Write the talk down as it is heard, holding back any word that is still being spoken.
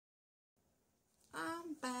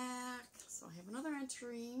back. So I have another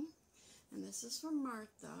entry, and this is from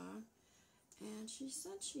Martha, and she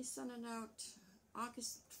said she sent it out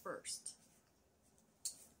August 1st.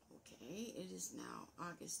 Okay, it is now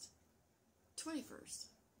August 21st.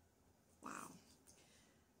 Wow.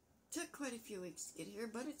 Took quite a few weeks to get here,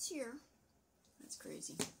 but it's here. That's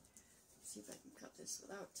crazy. Let's see if I can cut this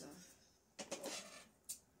without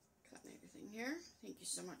cutting everything here. Thank you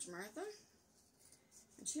so much, Martha.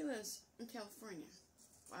 And she lives in California.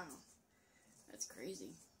 Wow. That's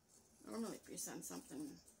crazy. Normally if you send something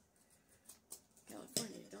in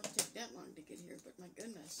California, it don't take that long to get here, but my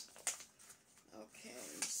goodness.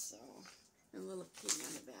 Okay, so, and a little kitty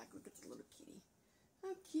on the back. Look at the little kitty.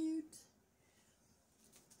 How cute.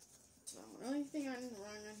 So, the only thing I'm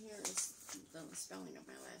wrong on here is the spelling of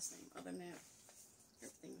my last name. Other than that,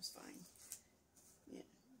 everything was fine. Yeah,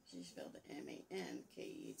 she spelled it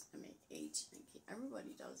M-A-N-K-E. It's M-A-H-N-K.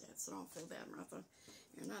 Everybody does that, so don't feel bad, Martha.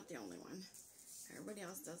 You're not the only one. Everybody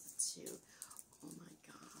else does it too. Oh my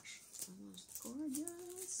gosh. That was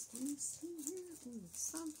gorgeous. Let me see here. Ooh,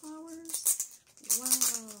 sunflowers.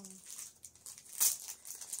 Wow.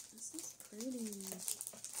 This is pretty.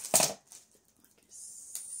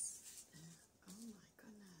 Oh my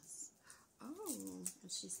goodness. Oh,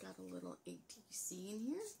 and she's got a little ATC in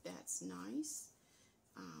here. That's nice.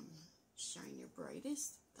 Shine your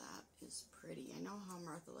brightest. That is pretty. I know how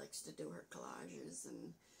Martha likes to do her collages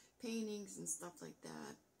and paintings and stuff like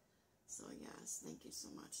that. So yes, thank you so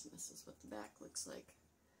much. And this is what the back looks like.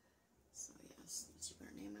 So yes, did she put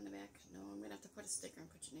her name on the back? No, I'm going to have to put a sticker and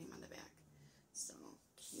put your name on the back. So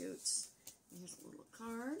cute. And here's a little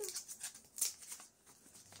card.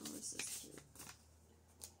 Oh, this is cute.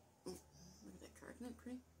 Oh, look at that card. Isn't that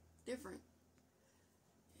pretty? Different.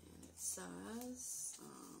 And it says,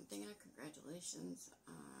 Dana, congratulations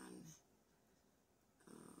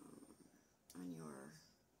on your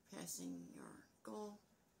passing your goal.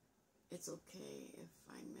 It's okay if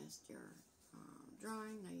I missed your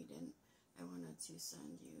drawing. No, you didn't. I wanted to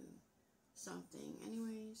send you something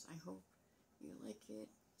anyways. I hope you like it.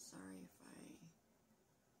 Sorry if I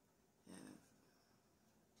have,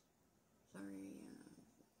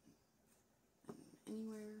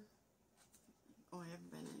 anywhere. Oh, I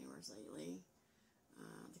haven't been anywhere lately.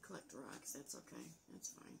 To collect rocks, that's okay. That's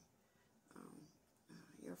fine.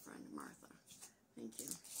 Your friend, Martha. Thank you.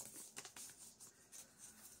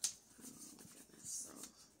 Oh my goodness. So,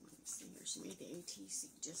 let me see here. She made the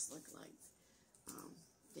ATC just look like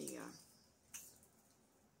it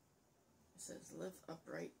says, live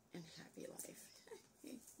upright and happy life.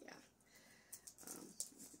 Yeah.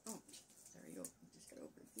 Oh, there you go. Just got to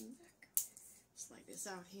open it from the back. Slide this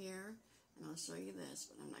out here, and I'll show you this,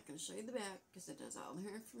 but I'm not going to show you the back because it has all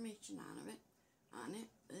her information on it.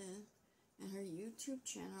 And her YouTube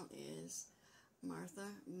channel is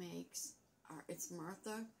Martha Makes Art. It's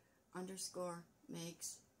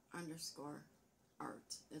Martha_Makes_Art.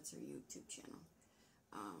 That's her YouTube channel.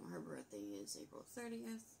 Her birthday is April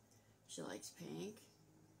 30th. She likes pink,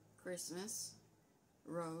 Christmas,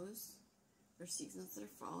 rose. Her seasons are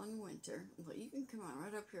fall and winter. But you can come on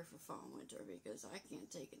right up here for fall and winter because I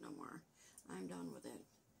can't take it no more. I'm done with it.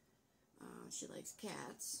 She likes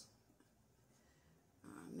cats.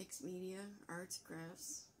 Mixed media, arts,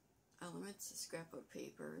 crafts, elements, scrapbook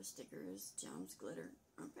paper, stickers, gems, glitter.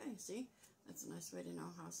 Okay, see? That's a nice way to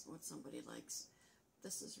know what somebody likes.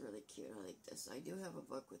 This is really cute. I like this. I do have a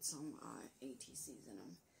book with some ATCs in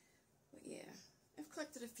them. But yeah, I've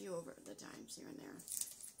collected a few over the times here and there.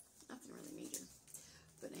 Nothing really major.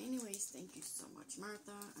 But anyways, thank you so much,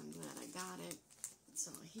 Martha. I'm glad I got it. It's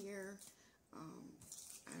all here.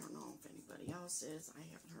 I don't know if anybody else is. I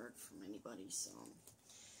haven't heard from anybody, so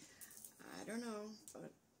I don't know, but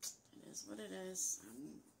it is what it is.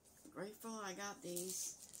 I'm grateful I got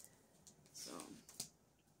these, so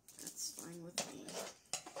that's fine with me.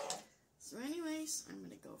 So anyways, I'm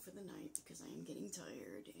going to go for the night because I am getting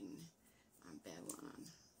tired and I'm babbling on.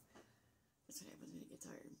 That's what happens when you get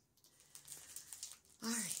tired.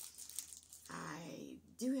 Alright, I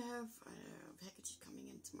do have a package coming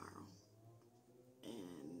in tomorrow.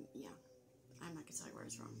 And yeah, I'm not going to tell you where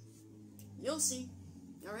it's from. You'll see.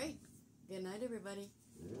 Alright, good night everybody.